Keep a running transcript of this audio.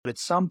But at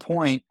some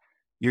point,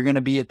 you're going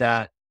to be at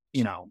that,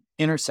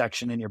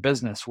 intersection in your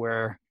business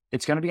where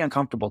it's going to be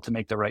uncomfortable to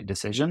make the right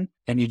decision.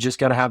 And you just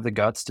got to have the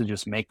guts to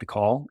just make the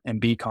call and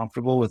be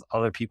comfortable with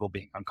other people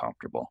being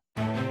uncomfortable.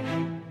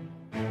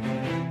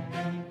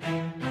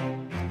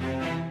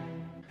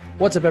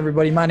 What's up,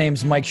 everybody? My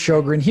name's Mike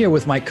Sjogren, here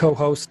with my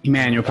co-host,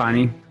 Emmanuel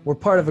Pani. We're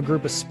part of a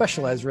group of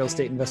specialized real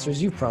estate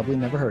investors you've probably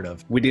never heard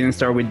of. We didn't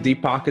start with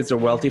deep pockets or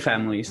wealthy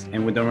families,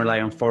 and we don't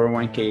rely on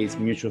 401ks,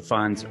 mutual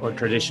funds, or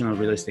traditional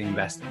real estate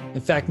investing.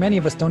 In fact, many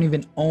of us don't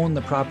even own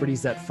the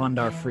properties that fund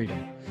our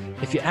freedom.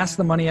 If you ask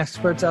the money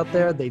experts out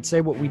there, they'd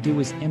say what we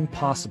do is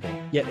impossible,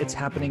 yet it's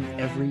happening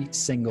every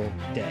single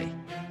day.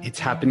 It's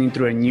happening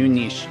through a new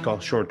niche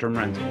called short-term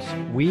rentals.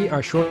 We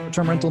are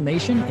Short-Term Rental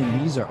Nation,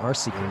 and these are our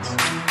secrets.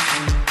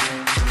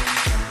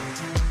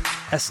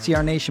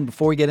 STR Nation,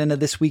 before we get into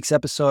this week's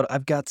episode,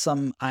 I've got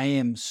something I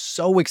am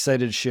so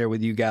excited to share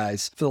with you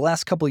guys. For the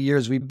last couple of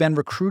years, we've been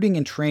recruiting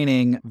and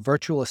training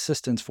virtual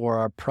assistants for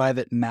our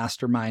private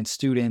mastermind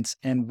students,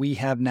 and we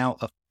have now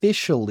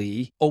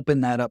officially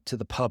opened that up to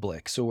the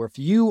public. So if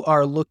you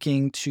are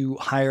looking to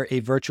hire a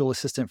virtual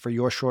assistant for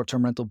your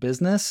short-term rental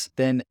business,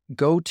 then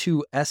go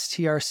to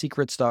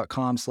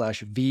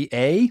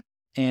strsecrets.com/VA.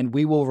 And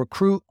we will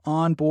recruit,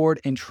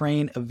 onboard, and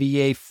train a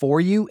VA for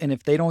you. And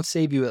if they don't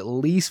save you at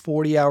least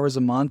 40 hours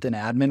a month in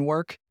admin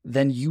work,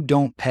 then you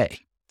don't pay.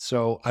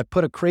 So I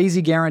put a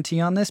crazy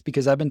guarantee on this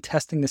because I've been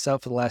testing this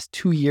out for the last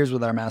 2 years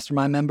with our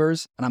mastermind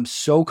members. And I'm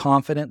so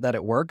confident that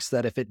it works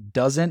that if it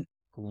doesn't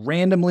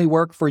randomly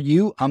work for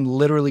you, I'm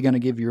literally going to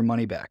give you your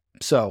money back.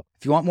 So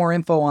if you want more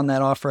info on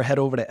that offer, head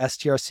over to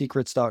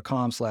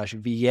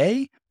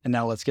strsecrets.com/VA. And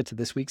now let's get to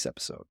this week's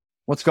episode.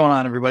 What's going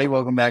on, everybody?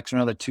 Welcome back to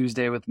another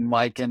Tuesday with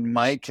Mike and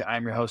Mike.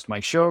 I'm your host,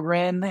 Mike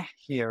Sjogren,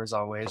 here as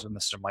always with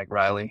Mr. Mike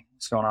Riley.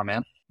 What's going on,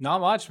 man?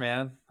 Not much,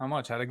 man. Not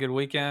much. Had a good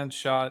weekend.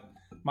 Shot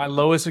my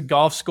lowest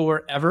golf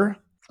score ever.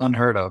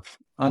 Unheard of.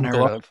 I'm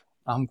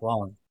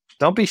glowing.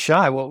 Don't be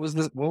shy. What was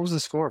the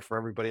score for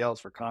everybody else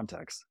for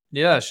context?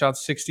 Yeah, shot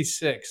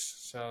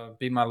 66. So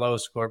beat my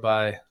lowest score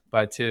by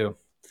 2.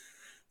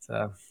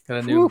 So got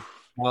a new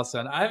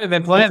milestone. I haven't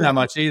been playing that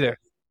much either.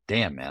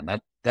 Damn,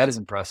 man. That is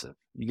impressive.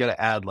 You got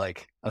to add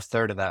like a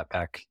third of that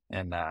back,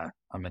 and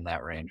I'm in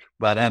that range.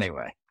 But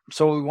anyway,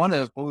 so what we want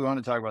to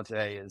talk about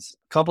today is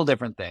a couple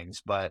different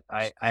things. But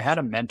I had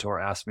a mentor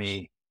ask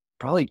me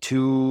probably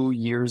 2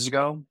 years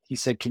ago. He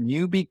said, "Can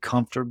you be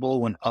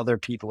comfortable when other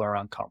people are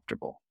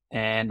uncomfortable?"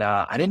 And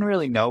I didn't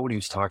really know what he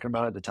was talking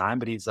about at the time,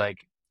 but he's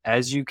like,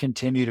 as you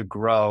continue to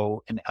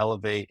grow and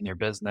elevate in your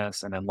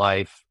business and in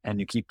life, and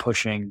you keep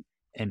pushing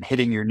and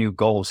hitting your new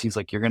goals, he's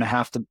like, you're going to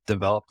have to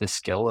develop this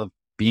skill of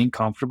being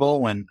comfortable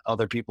when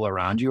other people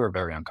around you are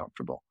very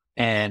uncomfortable.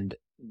 And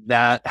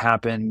that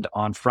happened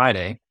on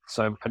Friday.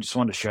 So I just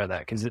wanted to share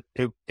that because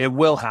it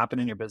will happen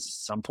in your business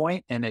at some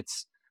point. And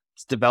it's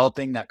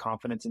developing that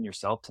confidence in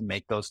yourself to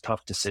make those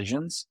tough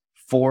decisions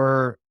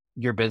for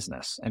your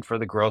business and for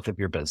the growth of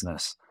your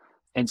business.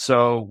 And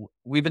so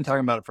we've been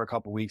talking about it for a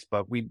couple of weeks,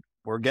 but we're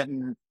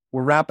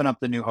wrapping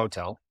up the new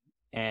hotel,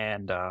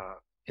 and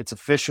it's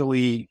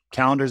officially,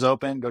 calendar's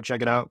open. Go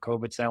check it out,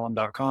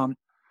 covidsalem.com.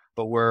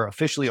 But we're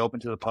officially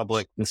open to the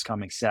public this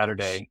coming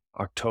Saturday,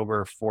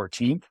 October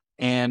 14th.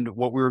 And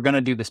what we were going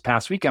to do this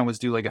past weekend was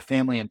do like a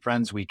family and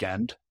friends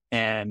weekend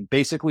and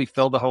basically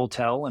fill the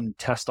hotel and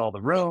test all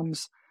the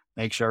rooms,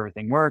 make sure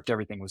everything worked,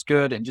 everything was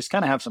good, and just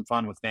kind of have some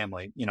fun with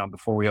family,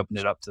 before we opened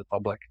it up to the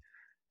public.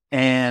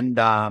 And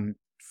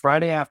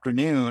Friday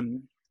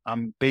afternoon,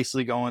 I'm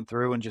basically going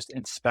through and just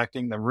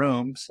inspecting the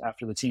rooms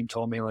after the team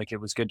told me like it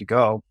was good to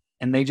go.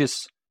 And they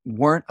just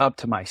weren't up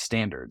to my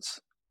standards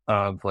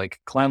of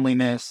like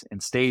cleanliness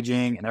and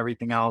staging and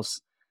everything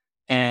else.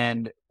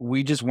 And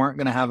we just weren't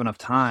going to have enough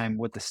time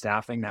with the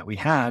staffing that we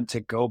had to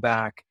go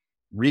back,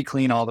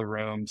 re-clean all the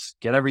rooms,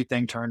 get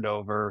everything turned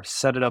over,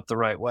 set it up the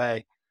right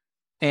way.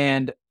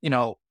 And,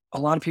 a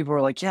lot of people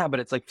were like, yeah, but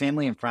it's like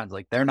family and friends,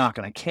 like they're not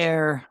going to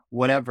care,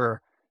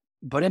 whatever.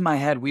 But in my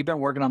head, we've been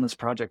working on this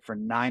project for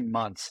 9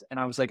 months. And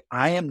I was like,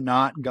 I am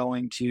not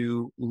going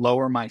to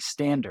lower my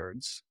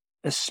standards,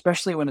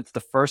 especially when it's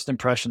the first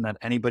impression that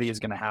anybody is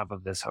going to have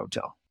of this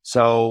hotel.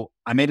 So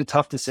I made a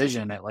tough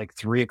decision at like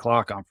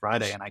 3:00 on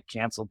Friday, and I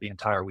canceled the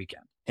entire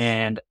weekend.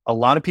 And a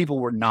lot of people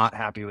were not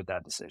happy with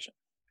that decision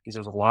because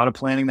there was a lot of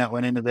planning that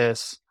went into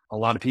this. A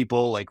lot of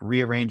people like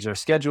rearranged their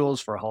schedules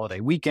for a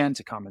holiday weekend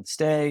to come and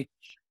stay.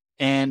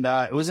 And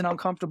it was an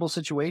uncomfortable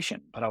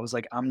situation, but I was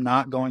like, I'm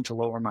not going to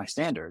lower my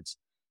standards.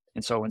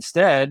 And so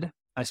instead,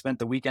 I spent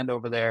the weekend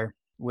over there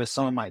with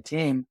some of my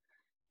team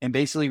and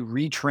basically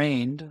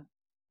retrained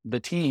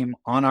the team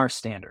on our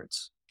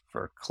standards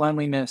for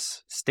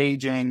cleanliness,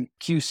 staging,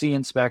 QC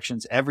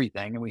inspections,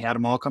 everything. And we had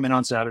them all come in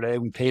on Saturday.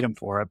 We paid them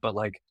for it, but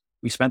like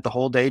we spent the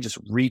whole day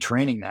just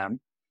retraining them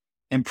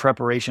in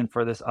preparation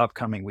for this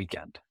upcoming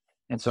weekend.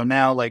 And so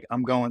now like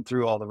I'm going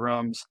through all the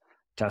rooms,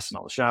 testing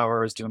all the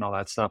showers, doing all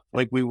that stuff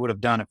like we would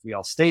have done if we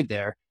all stayed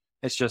there.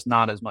 It's just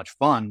not as much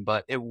fun,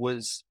 but it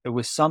was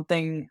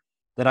something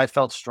that I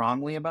felt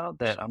strongly about,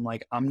 that I'm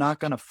like, I'm not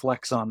going to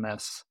flex on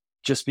this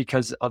just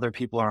because other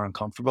people are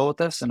uncomfortable with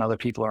this and other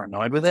people are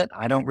annoyed with it.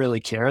 I don't really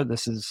care.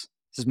 This is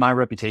my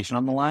reputation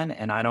on the line,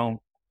 and I don't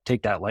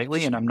take that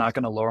lightly, and I'm not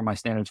going to lower my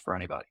standards for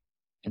anybody.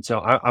 And so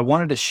I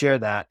wanted to share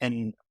that.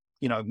 And,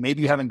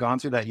 maybe you haven't gone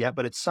through that yet,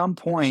 but at some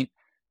point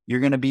you're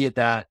going to be at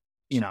that,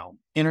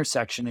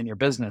 intersection in your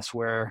business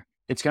where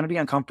it's going to be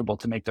uncomfortable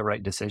to make the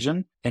right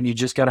decision. And you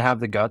just got to have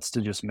the guts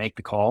to just make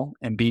the call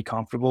and be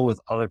comfortable with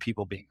other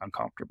people being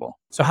uncomfortable.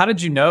 So how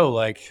did you know,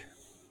 like,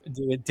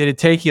 did it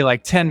take you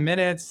like 10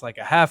 minutes, like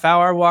a half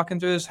hour walking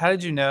through this? How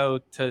did you know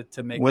to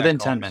make within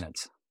that call? 10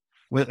 minutes?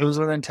 It was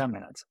within 10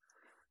 minutes.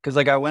 Cause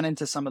like I went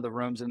into some of the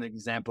rooms in the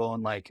example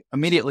and like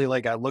immediately,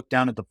 like I looked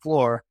down at the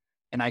floor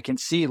and I can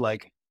see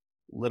like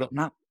little,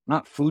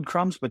 not food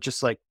crumbs, but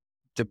just like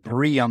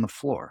debris on the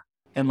floor.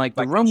 And like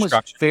the room was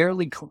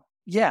fairly,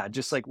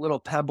 just like little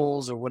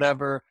pebbles or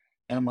whatever.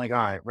 And I'm like, all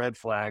right, red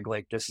flag,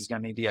 like this is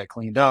going to need to get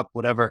cleaned up,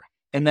 whatever.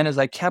 And then as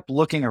I kept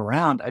looking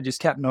around, I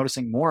just kept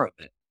noticing more of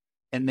it.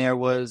 And there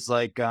was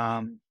like,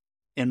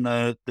 in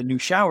the new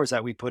showers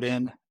that we put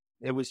in,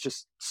 it was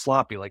just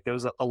sloppy. Like there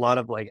was a lot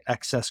of like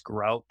excess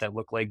grout that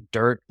looked like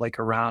dirt, like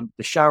around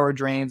the shower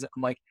drains.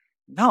 I'm like,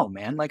 no,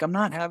 man, like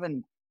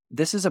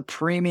this is a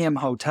premium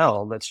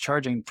hotel that's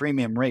charging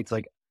premium rates.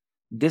 Like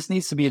this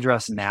needs to be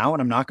addressed now,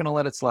 and I'm not going to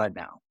let it slide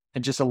now.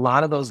 And just a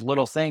lot of those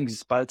little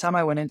things. By the time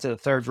I went into the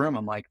third room,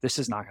 I'm like, this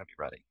is not going to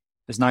be ready.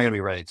 It's not going to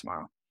be ready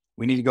tomorrow.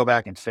 We need to go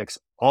back and fix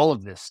all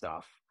of this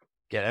stuff,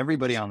 get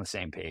everybody on the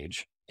same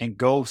page, and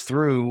go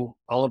through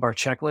all of our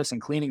checklists and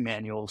cleaning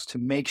manuals to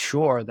make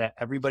sure that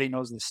everybody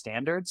knows the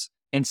standards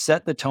and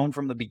set the tone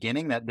from the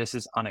beginning that this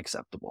is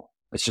unacceptable.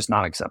 It's just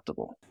not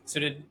acceptable. So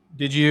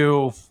did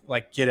you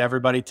like get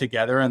everybody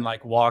together and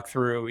like walk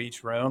through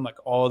each room, like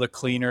all the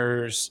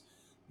cleaners,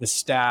 the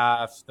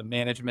staff, the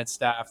management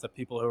staff, the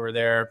people who were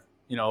there,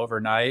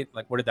 overnight?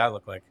 Like, what did that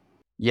look like?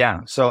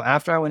 Yeah. So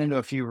after I went into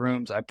a few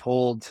rooms, I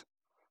pulled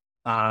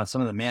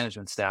some of the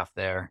management staff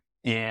there.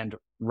 And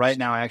right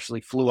now I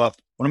actually flew up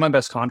one of my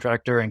best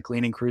contractor and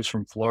cleaning crews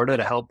from Florida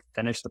to help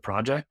finish the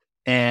project.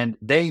 And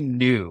they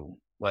knew,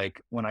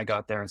 like, when I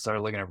got there and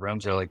started looking at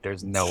rooms, they're like,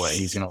 there's no way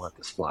he's going to let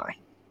this fly.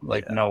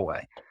 Like, no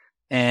way.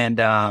 And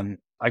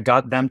I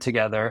got them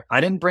together. I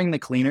didn't bring the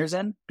cleaners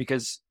in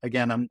because,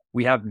 again,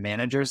 we have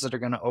managers that are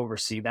going to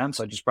oversee them.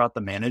 So I just brought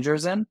the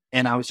managers in,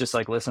 and I was just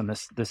like, listen,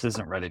 this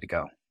isn't ready to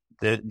go.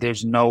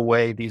 There's no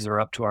way these are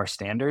up to our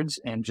standards.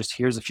 And just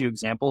here's a few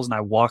examples. And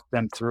I walked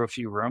them through a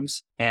few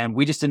rooms, and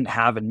we just didn't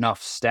have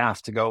enough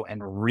staff to go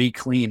and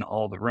re-clean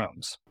all the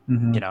rooms.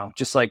 Mm-hmm.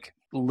 Just like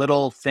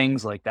little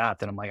things like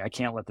that I'm like, I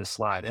can't let this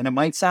slide. And it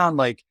might sound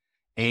like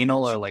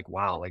anal or like,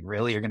 wow, like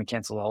really, you're going to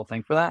cancel the whole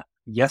thing for that?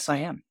 Yes, I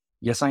am.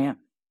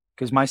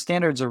 Because my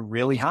standards are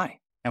really high.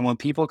 And when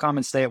people come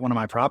and stay at one of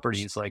my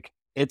properties, like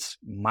it's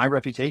my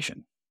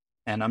reputation,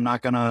 and I'm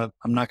not going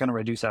to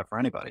reduce that for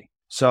anybody.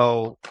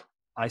 So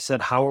I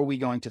said, how are we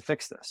going to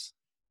fix this?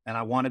 And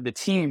I wanted the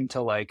team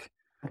to like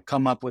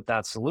come up with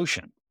that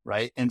solution.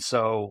 Right. And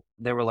so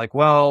they were like,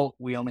 well,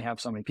 we only have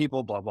so many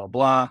people, blah, blah,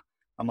 blah.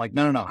 I'm like,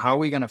 no. How are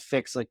we going to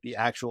fix like the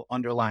actual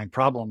underlying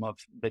problem of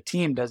the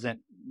team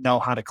doesn't know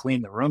how to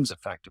clean the rooms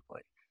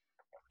effectively?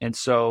 And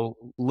so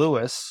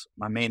Lewis,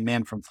 my main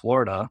man from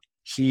Florida,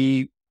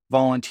 he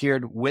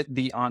volunteered with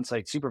the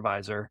on-site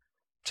supervisor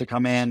to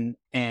come in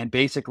and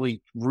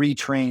basically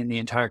retrain the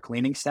entire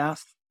cleaning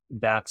staff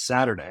that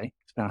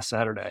past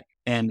Saturday,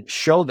 and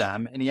show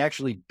them. And he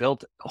actually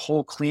built a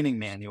whole cleaning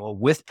manual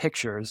with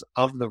pictures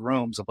of the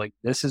rooms of like,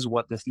 this is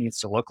what this needs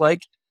to look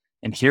like.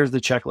 And here's the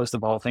checklist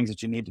of all the things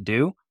that you need to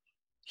do.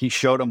 He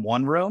showed them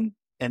one room,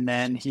 and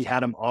then he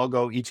had them all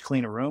go each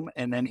clean a room.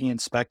 And then he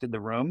inspected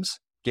the rooms,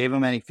 gave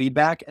them any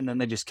feedback, and then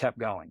they just kept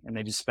going. And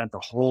they just spent the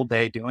whole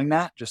day doing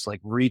that, just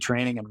like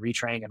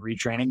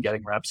retraining,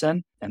 getting reps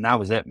in. And that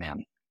was it,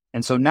 man.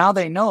 And so now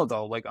they know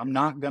though, like I'm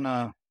not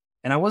gonna,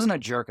 and I wasn't a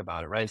jerk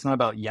about it, right? It's not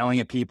about yelling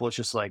at people. It's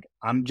just like,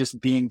 I'm just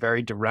being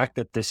very direct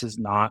that this is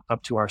not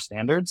up to our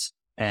standards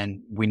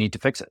and we need to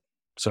fix it.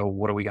 So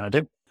what are we going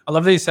to do? I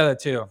love that you said that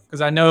too,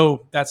 because I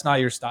know that's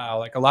not your style.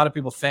 Like a lot of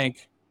people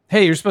think,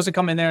 hey, you're supposed to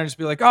come in there and just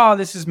be like, oh,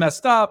 this is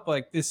messed up.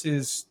 Like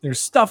there's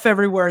stuff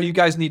everywhere. You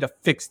guys need to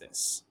fix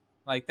this.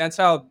 Like that's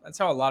how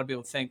a lot of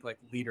people think like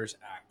leaders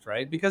act,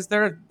 right? Because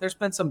there's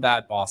been some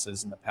bad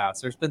bosses in the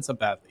past. There's been some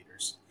bad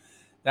leaders.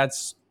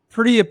 That's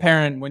pretty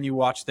apparent when you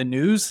watch the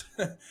news.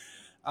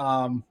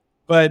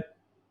 But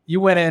you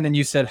went in and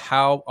you said,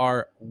 how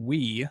are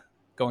we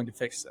going to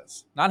fix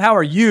this? Not how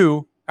are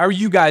you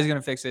guys going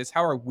to fix this?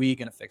 How are we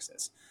going to fix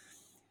this?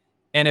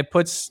 And it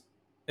puts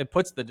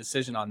the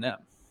decision on them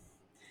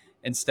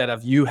instead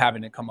of you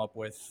having to come up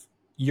with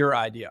your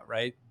idea,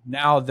 right?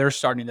 Now they're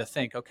starting to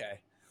think,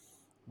 okay,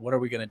 what are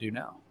we going to do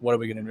now? What are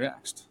we going to do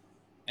next?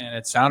 And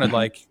it sounded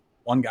like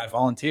one guy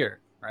volunteered,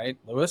 right?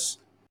 Lewis?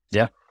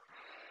 Yeah.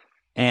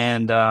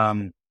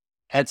 And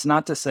it's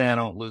not to say I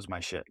don't lose my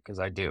shit, because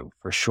I do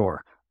for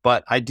sure.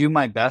 But I do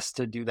my best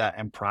to do that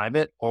in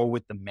private or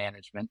with the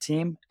management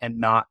team and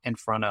not in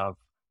front of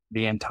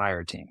the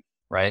entire team,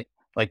 right?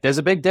 Like there's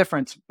a big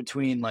difference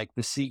between like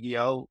the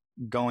CEO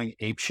going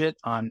apeshit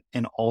on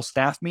an all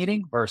staff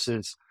meeting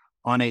versus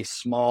on a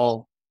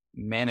small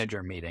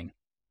manager meeting,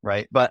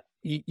 right? But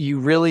you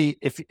really,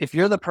 if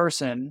you're the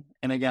person,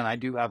 and again, I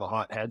do have a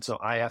hot head, so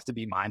I have to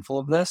be mindful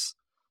of this.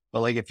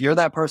 But like, if you're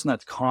that person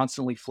that's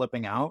constantly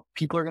flipping out,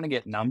 people are going to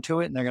get numb to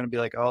it and they're going to be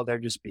like, oh, they're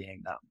just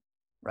being them,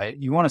 right?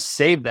 You want to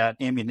save that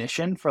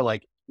ammunition for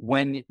like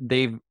when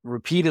they've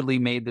repeatedly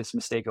made this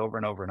mistake over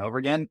and over and over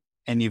again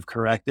and you've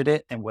corrected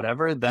it and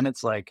whatever, then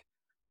it's like,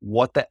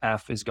 what the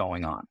F is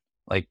going on?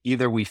 Like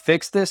either we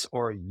fix this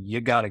or you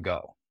got to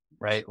go,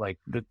 right? Like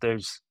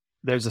there's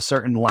a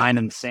certain line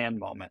in the sand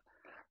moment.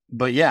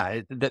 But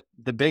yeah,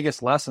 the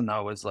biggest lesson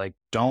though is like,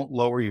 don't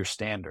lower your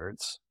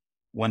standards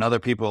when other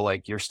people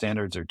like your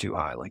standards are too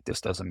high. Like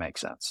this doesn't make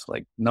sense.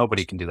 Like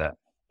nobody can do that.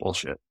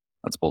 Bullshit.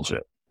 That's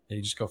bullshit.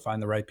 You just go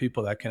find the right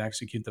people that can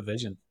execute the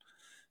vision,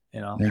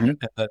 Mhm.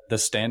 the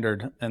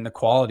standard and the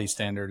quality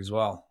standard as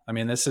well. I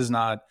mean, this is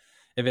not,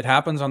 if it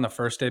happens on the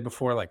first day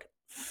before like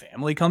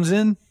family comes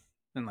in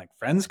and like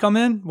friends come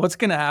in, what's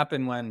going to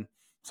happen when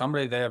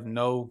somebody, they have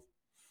no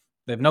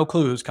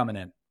clue who's coming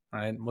in,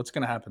 right? What's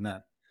going to happen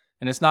then?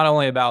 And it's not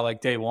only about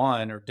like day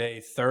 1 or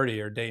day 30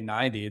 or day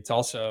 90. It's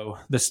also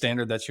the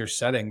standard that you're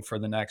setting for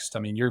the next, I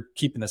mean, you're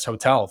keeping this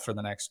hotel for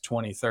the next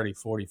 20, 30,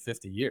 40,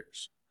 50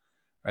 years,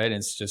 right? And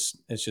it's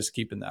just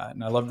keeping that.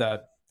 And I love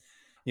that,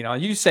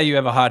 you say you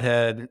have a hot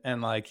head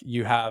and like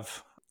you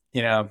have,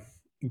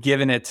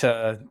 given it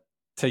to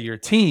your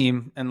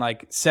team and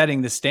like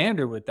setting the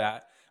standard with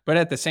that. But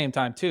at the same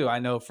time too, I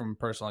know from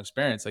personal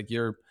experience, like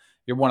you're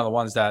one of the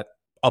ones that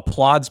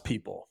applauds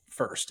people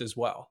first as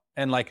well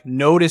and like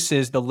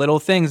notices the little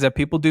things that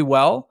people do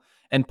well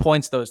and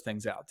points those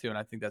things out too. And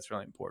I think that's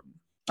really important.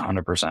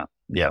 100%.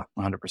 Yeah,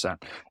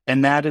 100%.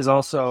 And that is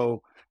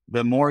also,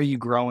 the more you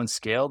grow and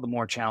scale, the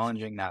more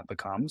challenging that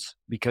becomes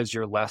because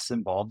you're less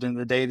involved in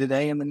the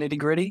day-to-day and the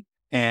nitty-gritty.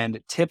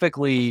 And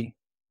typically,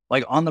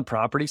 like on the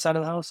property side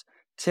of the house,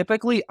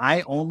 typically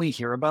I only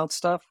hear about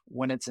stuff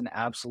when it's an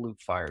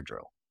absolute fire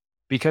drill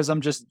because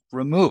I'm just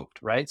removed,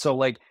 right? So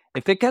like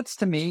if it gets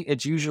to me,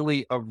 it's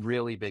usually a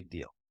really big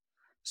deal.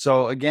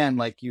 So again,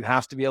 like you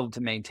have to be able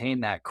to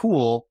maintain that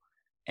cool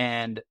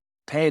and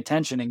pay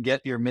attention and get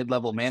your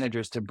mid-level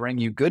managers to bring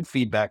you good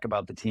feedback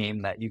about the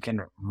team that you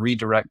can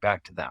redirect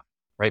back to them,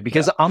 right?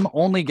 Because I'm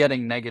only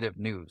getting negative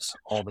news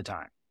all the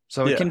time.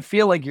 So it can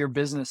feel like your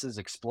business is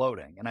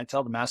exploding. And I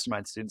tell the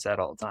mastermind students that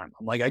all the time.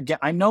 I'm like,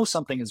 I know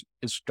something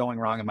is going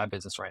wrong in my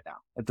business right now.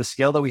 At the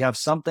scale that we have,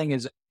 something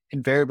is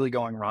invariably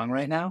going wrong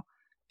right now.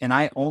 And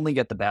I only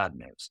get the bad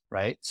news,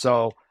 right?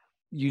 So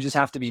you just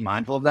have to be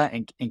mindful of that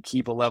and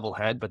keep a level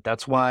head. But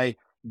that's why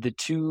the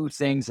two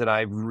things that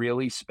I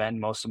really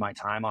spend most of my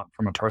time on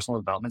from a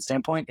personal development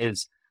standpoint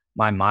is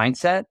my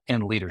mindset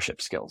and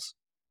leadership skills.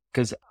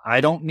 Because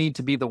I don't need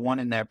to be the one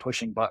in there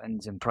pushing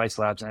buttons and price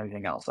labs and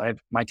everything else.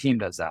 My team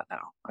does that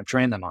now. I've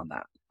trained them on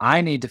that.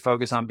 I need to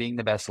focus on being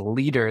the best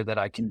leader that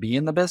I can be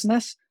in the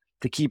business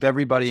to keep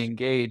everybody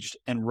engaged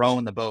and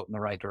rowing the boat in the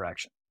right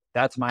direction.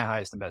 That's my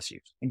highest and best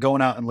use. And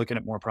going out and looking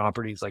at more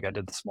properties like I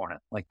did this morning,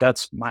 like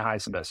that's my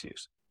highest and best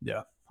use.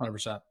 Yeah,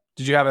 100%.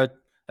 Did you have a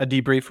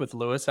debrief with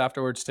Lewis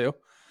afterwards too?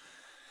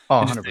 Oh,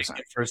 And just 100%.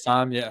 thinking first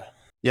time, yeah.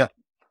 Yeah.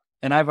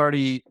 And I've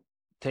already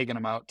taken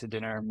him out to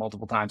dinner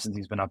multiple times since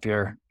he's been up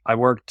here.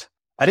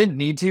 I didn't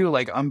need to,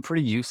 like I'm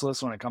pretty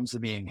useless when it comes to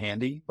being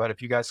handy. But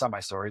if you guys saw my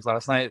stories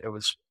last night,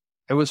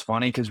 it was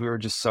funny because we were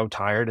just so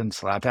tired and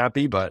slap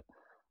happy. But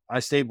I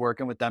stayed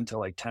working with them till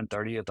like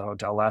 10:30 at the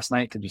hotel last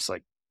night to just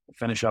like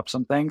finish up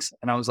some things.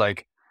 And I was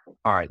like,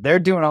 all right, they're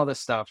doing all this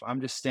stuff.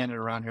 I'm just standing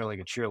around here like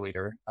a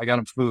cheerleader. I got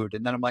them food.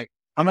 And then I'm like,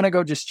 I'm going to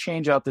go just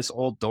change out this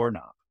old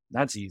doorknob.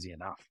 That's easy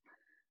enough.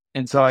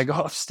 And so I go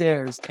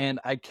upstairs and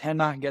I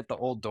cannot get the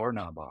old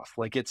doorknob off.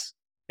 Like it's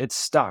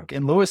stuck.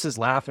 And Lewis is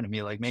laughing at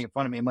me, like making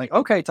fun of me. I'm like,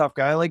 okay, tough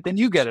guy. Like then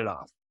you get it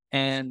off.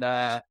 And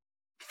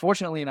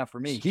fortunately enough for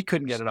me, he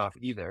couldn't get it off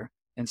either.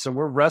 And so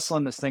we're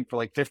wrestling this thing for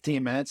like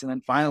 15 minutes. And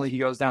then finally he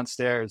goes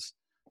downstairs,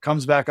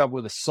 comes back up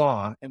with a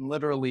saw and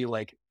literally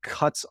like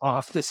cuts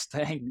off this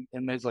thing.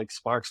 And there's like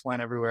sparks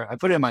flying everywhere. I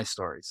put it in my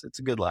stories. It's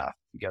a good laugh.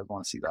 You guys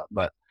want to see that,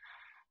 but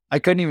I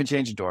couldn't even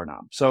change a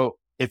doorknob. So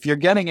if you're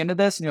getting into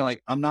this and you're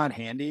like, I'm not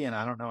handy and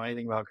I don't know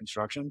anything about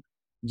construction,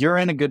 you're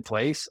in a good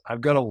place.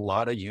 I've got a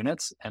lot of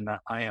units and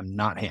I am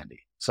not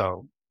handy.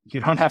 So you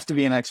don't have to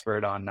be an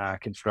expert on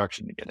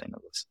construction to get into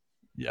this.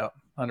 Yeah,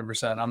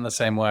 100%. I'm the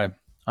same way.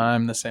 I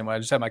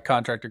just had my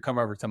contractor come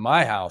over to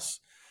my house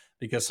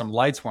because some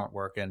lights weren't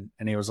working.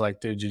 And he was like,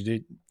 dude,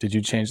 did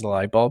you change the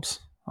light bulbs?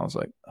 I was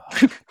like,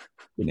 oh,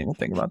 didn't even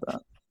think about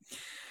that.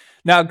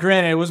 Now,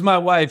 granted, it was my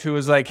wife who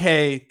was like,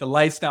 hey, the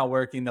light's not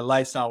working.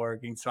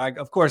 So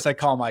of course I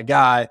call my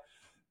guy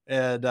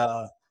and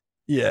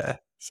yeah,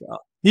 so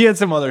he had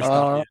some other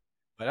stuff.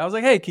 But I was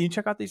like, hey, can you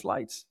check out these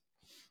lights?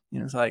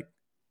 And it's like,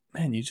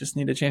 man, you just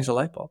need to change the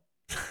light bulb.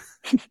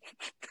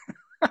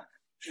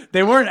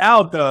 They weren't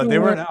out though. They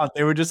weren't out.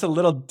 They were just a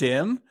little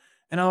dim.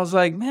 And I was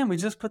like, man, we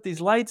just put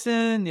these lights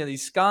in,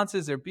 these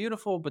sconces, they're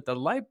beautiful, but the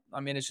light, I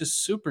mean, it's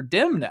just super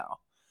dim now.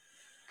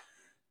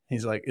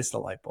 He's like, it's the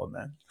light bulb,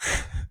 man.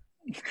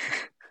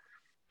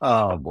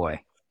 Oh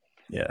boy.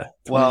 Yeah.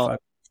 25 well,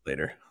 minutes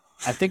later.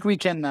 I think we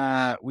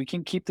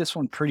can keep this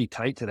one pretty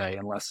tight today,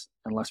 unless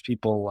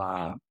people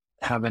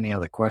have any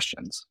other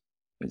questions.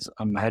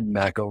 I'm heading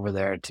back over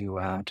there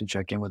to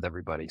check in with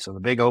everybody. So the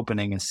big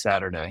opening is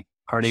Saturday.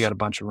 Already got a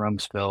bunch of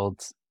rooms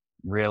filled.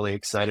 Really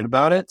excited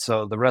about it.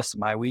 So the rest of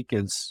my week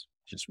is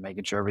just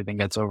making sure everything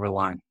gets over the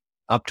line,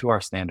 up to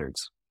our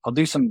standards. I'll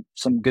do some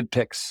good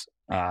picks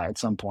at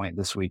some point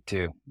this week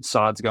too.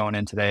 Sod's going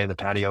in today. The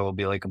patio will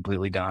be like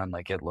completely done.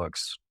 Like it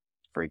looks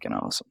freaking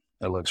awesome.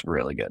 It looks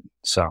really good.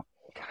 So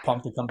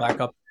pumped to come back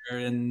up here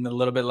in a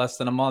little bit less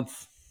than a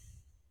month.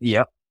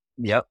 Yep.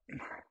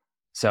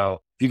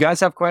 So if you guys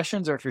have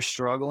questions, or if you're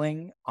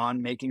struggling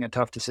on making a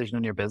tough decision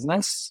in your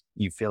business,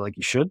 you feel like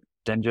you should,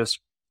 then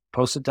just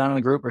post it down in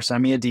the group or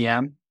send me a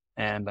DM,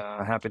 and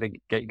happy to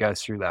get you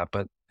guys through that.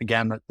 But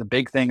again, the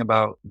big thing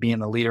about being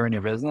the leader in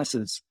your business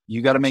is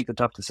you got to make the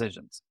tough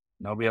decisions.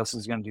 Nobody else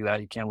is going to do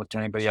that. You can't look to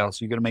anybody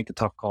else. You got to make the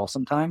tough call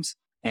sometimes,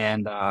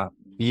 and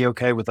be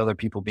okay with other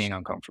people being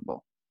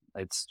uncomfortable.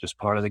 It's just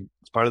part of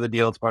the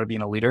deal. It's part of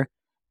being a leader,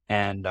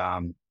 and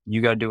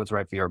you got to do what's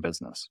right for your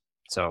business.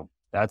 So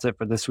that's it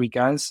for this week,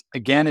 guys.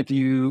 Again, if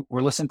you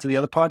were listening to the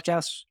other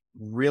podcasts,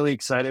 really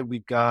excited.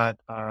 We've got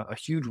a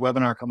huge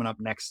webinar coming up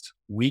next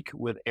week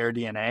with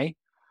AirDNA,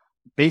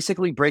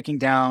 basically breaking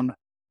down.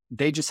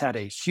 They just had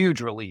a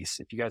huge release,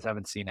 if you guys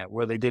haven't seen it,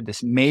 where they did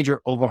this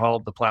major overhaul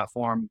of the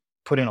platform,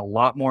 put in a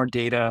lot more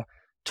data,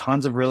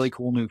 tons of really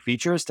cool new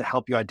features to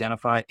help you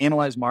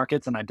analyze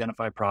markets and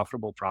identify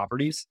profitable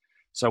properties.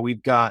 So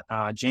we've got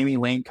Jamie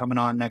Lane coming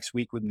on next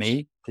week with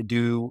me to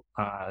do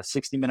a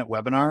 60-minute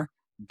webinar,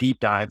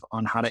 deep dive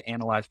on how to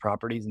analyze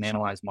properties and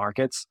analyze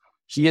markets.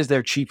 He is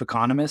their chief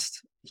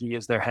economist. He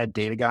is their head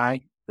data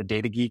guy, the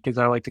data geek, as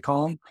I like to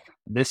call him.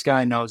 This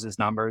guy knows his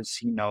numbers.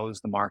 He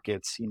knows the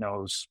markets. He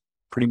knows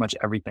pretty much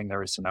everything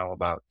there is to know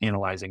about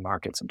analyzing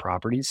markets and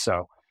properties.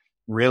 So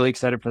really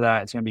excited for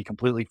that. It's going to be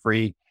completely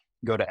free.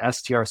 Go to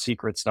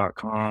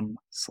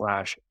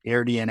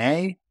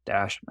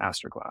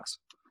strSecrets.com/AirDNA-masterclass.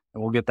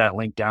 And we'll get that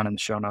link down in the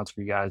show notes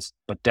for you guys.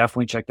 But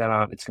definitely check that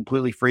out. It's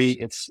completely free.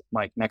 It's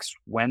like next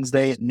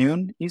Wednesday at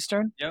noon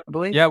Eastern, yep. I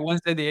believe. Yeah,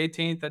 Wednesday the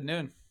 18th at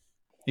noon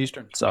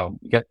Eastern. So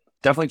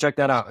definitely check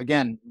that out.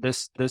 Again,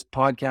 this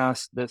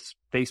podcast, this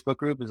Facebook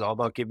group is all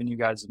about giving you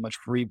guys as much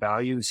free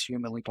value as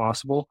humanly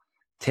possible.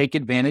 Take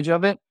advantage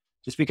of it.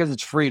 Just because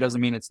it's free doesn't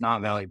mean it's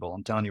not valuable.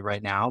 I'm telling you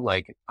right now,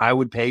 like I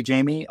would pay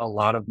Jamie a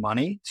lot of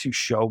money to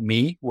show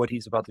me what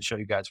he's about to show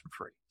you guys for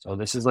free. So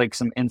this is like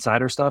some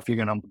insider stuff.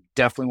 You're going to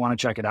definitely want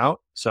to check it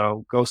out.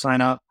 So go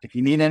sign up. If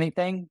you need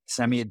anything,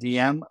 send me a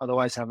DM.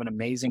 Otherwise, have an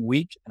amazing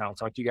week, and I'll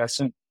talk to you guys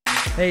soon.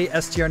 Hey,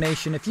 STR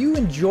Nation, if you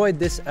enjoyed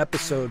this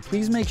episode,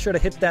 please make sure to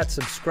hit that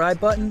subscribe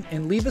button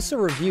and leave us a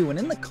review. And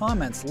in the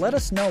comments, let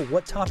us know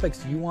what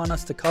topics you want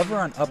us to cover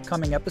on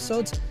upcoming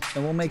episodes,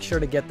 and we'll make sure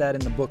to get that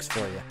in the books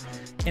for you.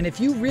 And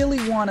if you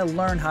really want to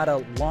learn how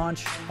to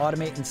launch,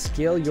 automate, and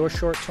scale your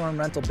short-term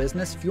rental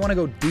business, if you want to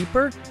go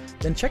deeper,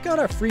 then check out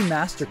our free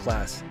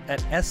masterclass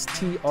at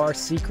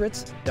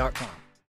strsecrets.com.